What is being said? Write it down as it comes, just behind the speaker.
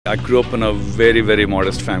I grew up in a very, very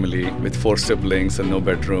modest family with 4 siblings and no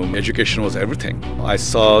bedroom. Education was everything. I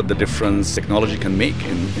saw the difference technology can make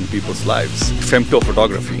in people's lives. Femto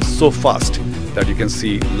photography, so fast that you can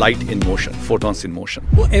see light in motion, photons in motion.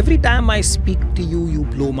 Well, every time I speak to you, you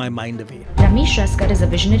blow my mind away. Ramesh Raskar is a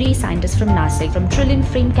visionary scientist from NASA. From trillion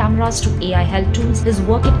frame cameras to AI health tools, his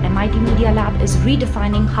work at MIT Media Lab is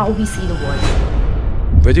redefining how we see the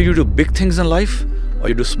world. Whether you do big things in life or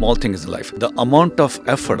you do small things in life, the amount of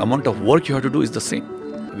effort, amount of work you have to do is the same.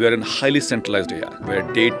 We are in highly centralized AI, where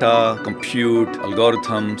data, compute,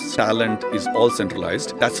 algorithms, talent is all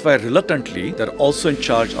centralized. That's why reluctantly, they're also in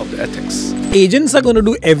charge of the ethics. Agents are going to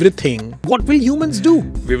do everything. What will humans do?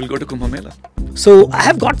 We will go to Kumbh Mela. So I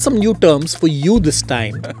have got some new terms for you this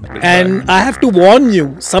time. And I have to warn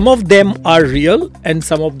you, some of them are real and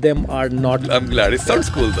some of them are not. I'm glad. It sounds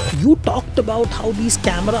cool though. You talked about how these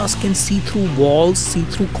cameras can see through walls, see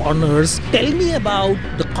through corners. Tell me about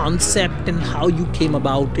the concept and how you came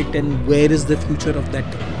about it and where is the future of that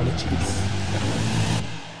technology.